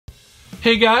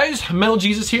Hey guys, Metal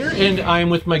Jesus here, and I'm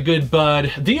with my good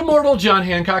bud, the Immortal John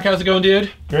Hancock. How's it going,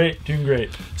 dude? Great, doing great.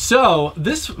 So,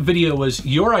 this video was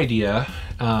your idea.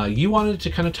 You wanted to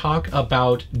kind of talk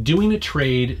about doing a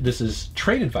trade. This is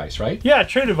trade advice, right? Yeah,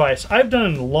 trade advice. I've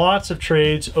done lots of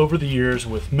trades over the years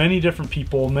with many different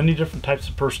people, many different types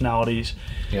of personalities.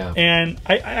 Yeah. And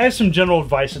I have some general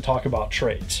advice to talk about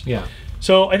trades. Yeah.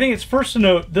 So I think it's first to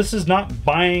note, this is not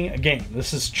buying a game.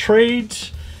 This is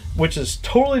trades, which is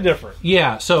totally different.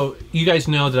 Yeah, so you guys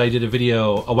know that I did a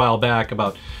video a while back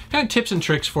about kind of tips and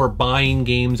tricks for buying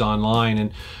games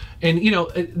online, and you know,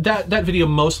 that video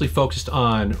mostly focused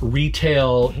on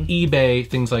retail, eBay,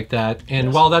 things like that. And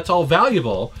Yes. while that's all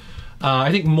valuable,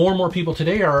 I think more and more people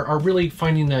today are really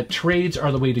finding that trades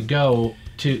are the way to go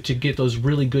to get those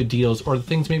really good deals or the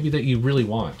things maybe that you really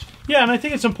want. Yeah, and I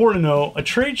think it's important to know a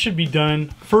trade should be done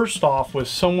first off with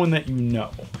someone that you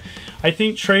know. I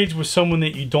think trades with someone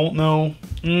that you don't know,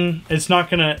 it's not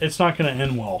gonna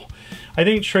end well. I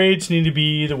think trades need to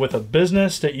be either with a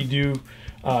business that you do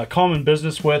common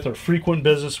business with or frequent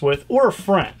business with, or a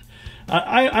friend.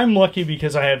 I'm lucky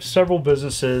because I have several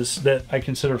businesses that I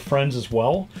consider friends as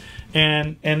well,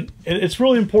 and it's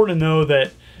really important to know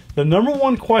that the number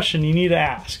one question you need to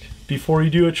ask before you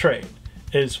do a trade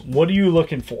is, what are you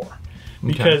looking for?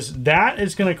 Because that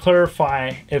is going to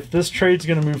clarify if this trade's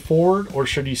going to move forward or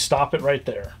should you stop it right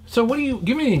there. So what do you,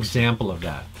 give me an example of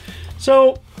that.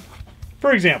 So,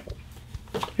 for example,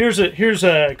 here's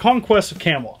a Conquest of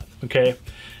Camelot, okay?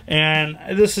 And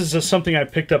this is something I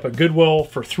picked up at Goodwill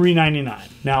for $3.99.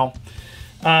 Now,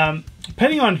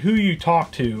 depending on who you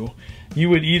talk to, you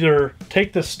would either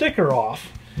take the sticker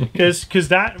off, because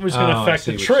that was going to affect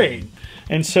the trade.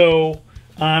 And so,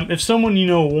 if someone you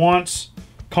know wants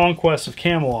Conquest of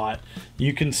Camelot,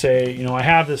 you can say, you know, I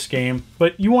have this game,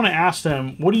 but you want to ask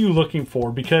them, what are you looking for?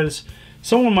 Because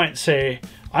someone might say,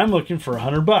 I'm looking for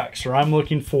 $100 or I'm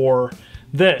looking for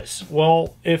this.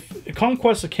 Well, if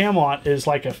Conquest of Camelot is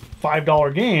like a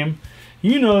 $5 game,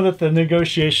 you know that the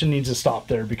negotiation needs to stop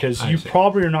there because you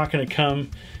probably are not going to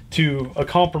come to a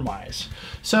compromise.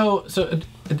 So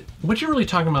what you're really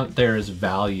talking about there is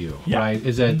value, right?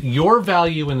 Is that your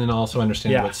value, and then also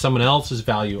understanding what someone else's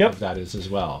value of that is as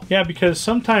well. Yeah, because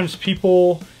sometimes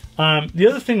people, the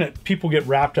other thing that people get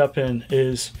wrapped up in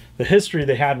is the history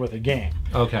they had with a game.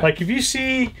 Okay. Like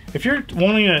if you're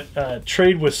wanting to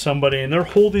trade with somebody and they're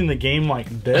holding the game like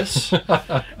this,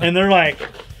 and they're like,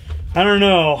 I don't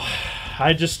know,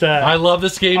 I love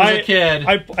this game as a kid.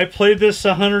 I played this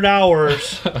 100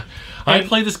 hours. I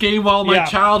played this game while my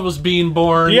child was being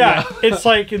born. Yeah, it's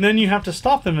like, and then you have to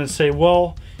stop them and say,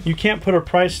 well, you can't put a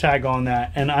price tag on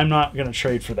that, and I'm not going to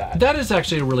trade for that. That is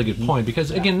actually a really good point,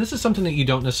 because again, this is something that you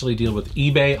don't necessarily deal with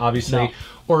eBay, obviously,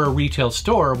 or a retail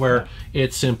store where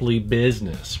it's simply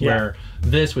business. Where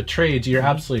this with trades, you're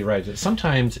absolutely right. That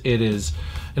sometimes it is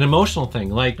an emotional thing.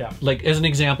 Like as an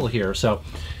example here, so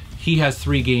he has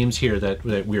 3 games here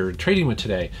that we're trading with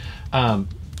today.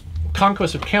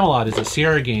 Conquest of Camelot is a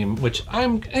Sierra game, which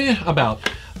I'm about.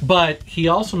 But he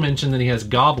also mentioned that he has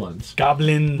Goblins.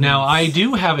 Goblins. Now, I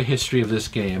do have a history of this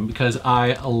game because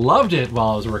I loved it while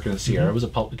I was working at Sierra. It was a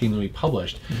game that we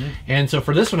published. And so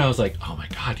for this one, I was like, oh my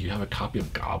God, you have a copy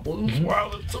of Goblins?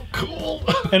 Wow, that's so cool.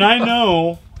 And I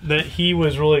know that he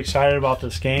was really excited about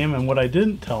this game. And what I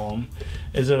didn't tell him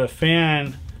is that a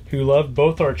fan who loved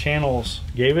both our channels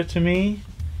gave it to me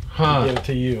and gave it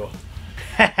to you.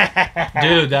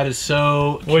 Dude, that is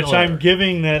so killer. Which I'm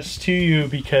giving this to you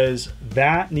because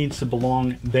that needs to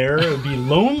belong there. It would be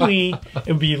lonely. It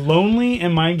would be lonely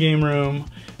in my game room.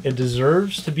 It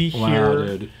deserves to be here.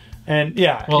 Dude. And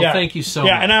well, thank you so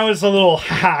much. And I was a little,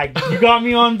 you got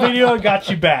me on video, I got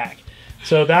you back.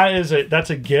 So that's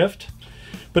a gift.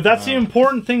 But that's the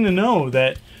important thing to know,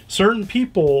 that certain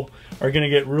people are going to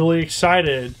get really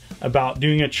excited about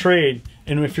doing a trade.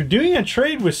 And if you're doing a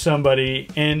trade with somebody,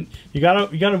 and you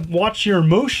gotta watch your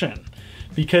emotion,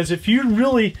 because if you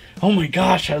really, oh my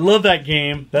gosh, I love that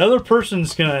game, the other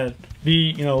person's gonna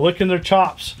be, you know, licking their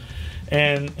chops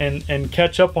and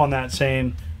catch up on that,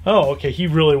 saying, oh, okay, he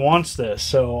really wants this,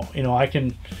 so you know I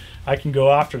can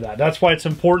go after that. That's why it's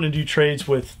important to do trades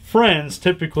with friends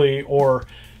typically, or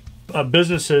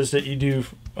businesses that you do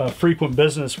frequent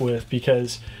business with,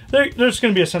 because there's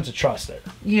going to be a sense of trust there.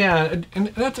 Yeah, and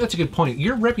that's a good point.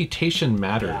 Your reputation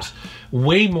matters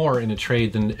way more in a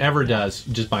trade than it ever does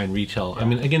just buying retail. I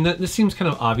mean, again, this seems kind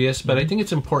of obvious, but I think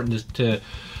it's important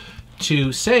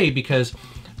to say, because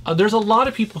there's a lot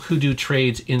of people who do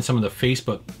trades in some of the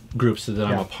Facebook groups that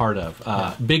I'm a part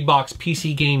of. Big Box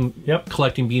PC Game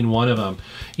Collecting being one of them.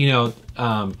 You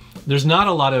know, there's not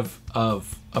a lot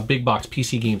of big box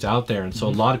PC games out there, and so a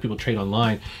lot of people trade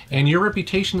online, and your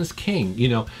reputation is king. You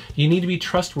know, you need to be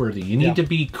trustworthy. You need to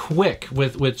be quick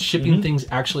with shipping things.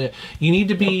 Actually, you need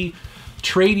to be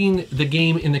trading the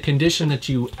game in the condition that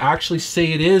you actually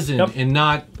say it is in, and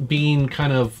not being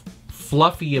kind of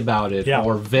fluffy about it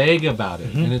or vague about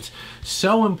it. And it's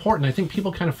so important. I think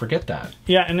people kind of forget that.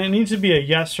 Yeah, and it needs to be a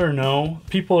yes or no.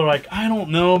 People are like, I don't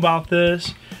know about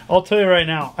this. I'll tell you right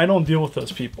now, I don't deal with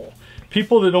those people.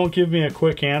 People that don't give me a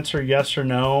quick answer, yes or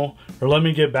no, or let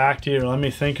me get back to you, or let me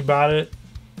think about it,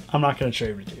 I'm not going to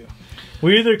trade with you.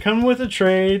 We either come with a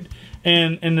trade,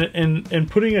 and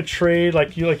putting a trade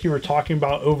like you were talking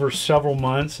about over several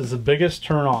months is the biggest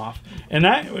turn off. And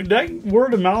that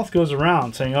word of mouth goes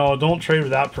around saying, "Oh, don't trade with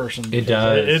that person." It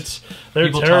does. They're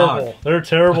people terrible. Talk. They're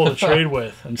terrible to trade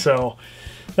with, and so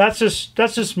that's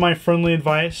just my friendly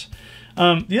advice.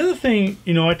 The other thing,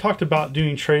 you know, I talked about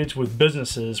doing trades with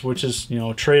businesses, which is, you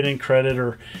know, trade in credit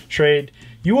or trade.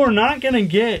 You are not going to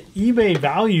get eBay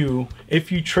value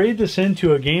if you trade this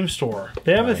into a game store.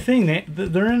 They have a thing.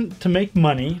 They're in to make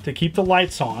money, to keep the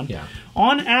lights on. Yeah.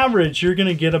 On average, you're going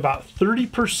to get about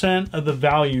 30% of the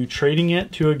value trading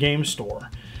it to a game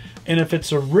store. And if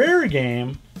it's a rare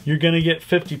game, you're going to get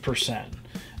 50%.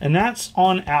 And that's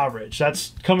on average.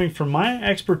 That's coming from my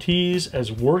expertise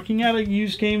as working at a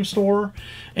used game store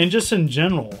and just in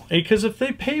general. Because if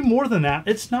they pay more than that,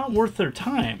 it's not worth their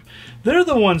time. They're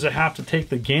the ones that have to take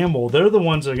the gamble. They're the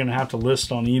ones that are going to have to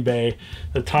list on eBay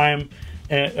the time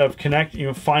of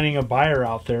finding a buyer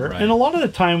out there. Right. And a lot of the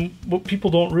time, what people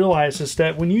don't realize is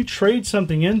that when you trade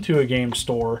something into a game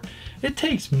store, it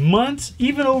takes months,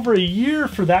 even over a year,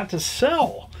 for that to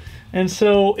sell. And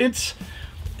so it's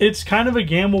kind of a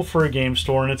gamble for a game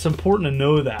store, and it's important to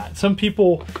know that. Some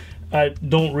people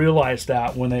don't realize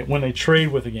that when they trade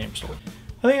with a game store.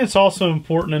 I think it's also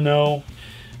important to know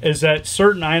is that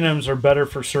certain items are better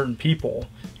for certain people.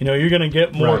 You know, you're going to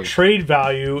get more trade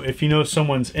value if you know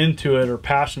someone's into it or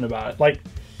passionate about it. Like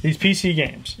these PC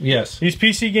games. Yes. These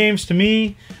PC games, to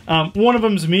me, one of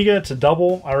them's Amiga. It's a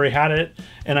double. I already had it.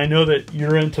 And I know that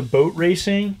you're into boat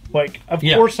racing. Like, of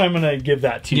course I'm going to give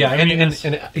that to you. Yeah,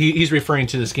 and he's referring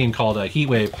to this game called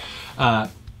Heatwave.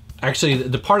 Actually,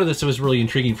 the part of this that was really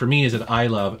intriguing for me is that I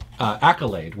love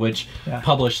Accolade, which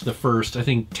published the first, I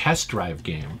think, test drive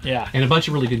game. Yeah. And a bunch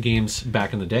of really good games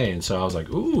back in the day. And so I was like,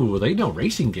 ooh, they know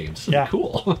racing games. This is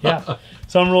cool. Yeah.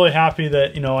 So I'm really happy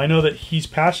that, you know, I know that he's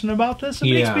passionate about this.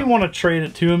 It makes me want to trade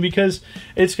it to him because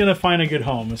it's going to find a good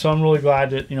home. And so I'm really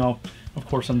glad that, you know, of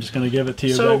course I'm just going to give it to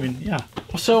you. So, but I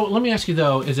mean, So let me ask you,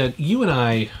 though, is that you and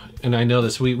I know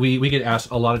this, we get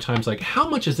asked a lot of times, like, how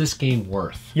much is this game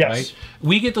worth? Yes. Right?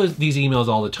 We get these emails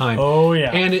all the time. Oh,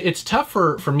 yeah. And it's tough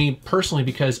for me personally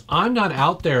because I'm not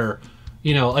out there,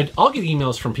 you know, I'll get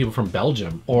emails from people from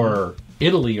Belgium or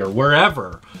Italy or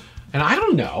wherever. And I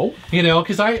don't know, you know,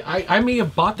 because I may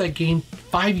have bought that game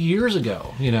 5 years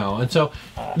ago, you know. And so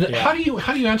how do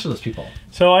you answer those people?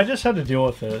 So I just had to deal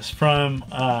with this from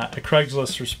a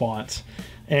Craigslist response.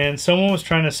 And someone was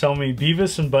trying to sell me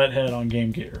Beavis and Butthead on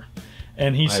Game Gear.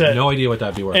 And he said... I have no idea what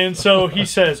that'd be worth. And so he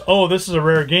says, oh, this is a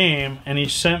rare game. And he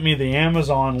sent me the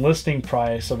Amazon listing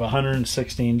price of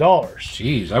 $116.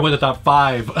 Jeez, I would have thought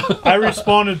 $5. I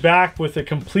responded back with a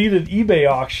completed eBay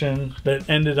auction that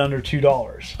ended under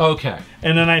 $2. Okay.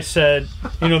 And then I said,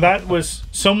 you know, that was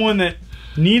someone that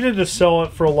needed to sell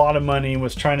it for a lot of money,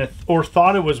 was trying to... or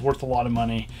thought it was worth a lot of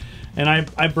money. And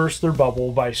I burst their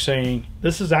bubble by saying,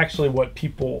 this is actually what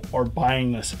people are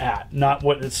buying this at, not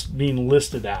what it's being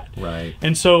listed at. Right.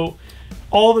 And so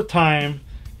all the time,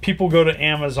 people go to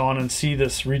Amazon and see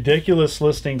this ridiculous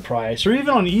listing price, or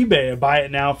even on eBay, I buy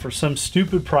it now for some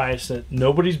stupid price that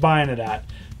nobody's buying it at.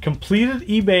 Completed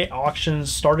eBay auctions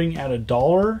starting at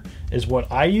 $1 is what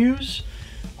I use.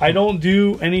 I don't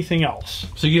do anything else.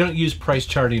 So you don't use price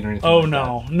charting or anything like that?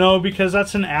 Oh, no. No, because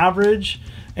that's an average.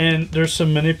 And there's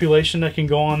some manipulation that can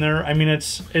go on there. I mean,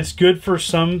 it's good for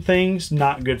some things,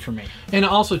 not good for me. And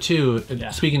also, too,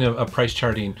 speaking of price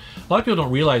charting, a lot of people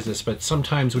don't realize this, but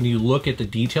sometimes when you look at the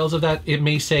details of that, it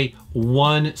may say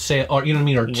one sale, or you know what I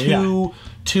mean, or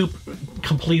two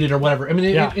completed or whatever. I mean,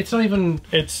 it's not even...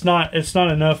 It's not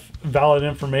enough valid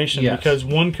information because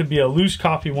one could be a loose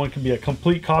copy, one could be a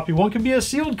complete copy, one could be a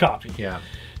sealed copy. Yeah.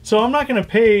 So I'm not going to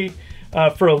pay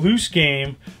for a loose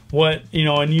game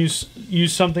and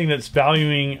use something that's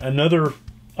valuing another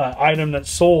item that's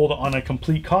sold on a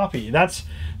complete copy. That's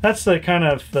the kind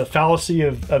of the fallacy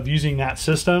of using that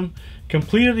system.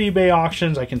 Completed eBay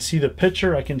auctions, I can see the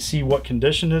picture, I can see what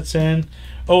condition it's in.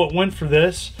 Oh, it went for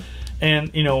this,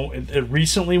 and you know it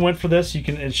recently went for this.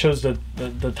 It shows the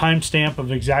timestamp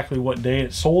of exactly what day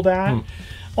it sold at.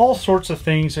 all sorts of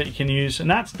things that you can use, and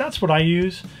that's what I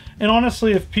use. And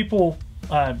honestly, if people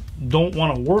don't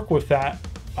want to work with that,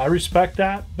 I respect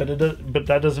that, but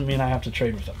that doesn't mean I have to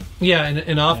trade with them. Yeah,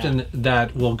 and often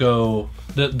that will go.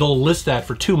 They'll list that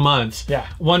for 2 months,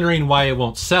 wondering why it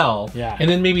won't sell. Yeah. And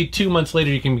then maybe 2 months later,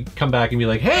 you can come back and be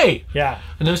like, "Hey, I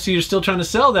noticed you're still trying to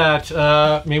sell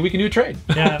that. Maybe we can do a trade."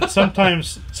 Yeah.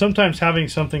 Sometimes having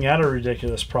something at a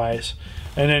ridiculous price,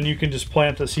 and then you can just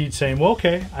plant the seed, saying, "Well,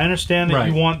 okay, I understand that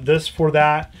you want this for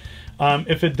that.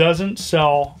 If it doesn't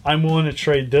sell, I'm willing to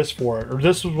trade this for it, or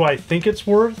this is what I think it's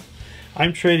worth.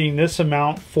 I'm trading this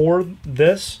amount for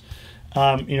this."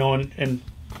 You know,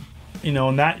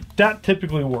 and that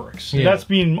typically works. Yeah. That's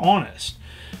being honest.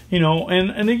 You know,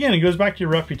 and again, it goes back to your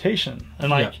reputation.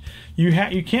 And like you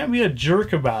can't be a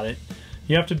jerk about it.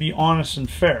 You have to be honest and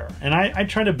fair. And I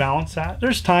try to balance that.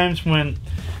 There's times when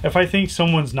if I think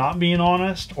someone's not being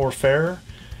honest or fair,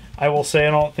 I will say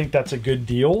I don't think that's a good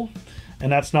deal.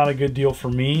 And that's not a good deal for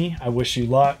me. I wish you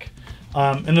luck.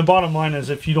 And the bottom line is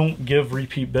if you don't give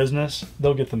repeat business,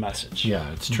 they'll get the message.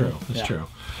 Yeah, it's true. It's true.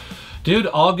 Dude,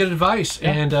 all good advice. Yeah.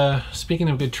 And speaking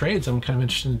of good trades, I'm kind of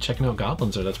interested in checking out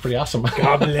Goblins there. That's pretty awesome.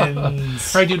 Goblins.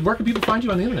 All right, dude, where can people find you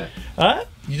on the internet?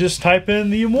 You just type in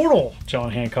the Immortal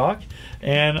John Hancock.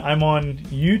 And I'm on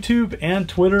YouTube and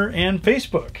Twitter and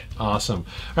Facebook. Awesome.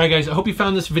 All right, guys, I hope you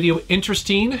found this video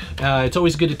interesting. It's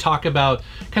always good to talk about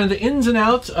kind of the ins and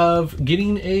outs of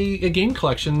getting a game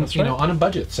collection on a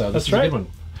budget. So this is a good one.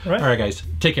 All right, guys,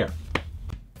 take care.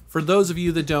 For those of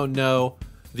you that don't know,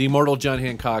 the Immortal John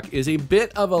Hancock is a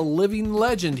bit of a living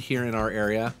legend here in our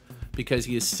area because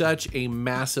he is such a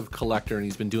massive collector and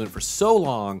he's been doing it for so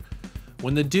long.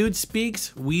 When the dude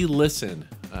speaks, we listen.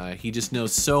 He just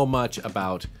knows so much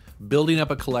about building up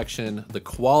a collection, the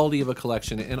quality of a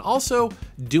collection, and also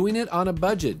doing it on a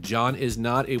budget. John is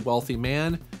not a wealthy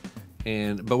man,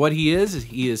 but what he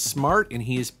is smart and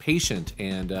he is patient.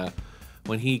 And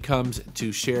when he comes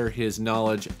to share his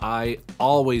knowledge, I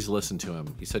always listen to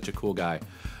him. He's such a cool guy.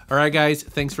 All right, guys,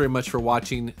 thanks very much for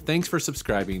watching. Thanks for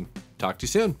subscribing. Talk to you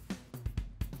soon.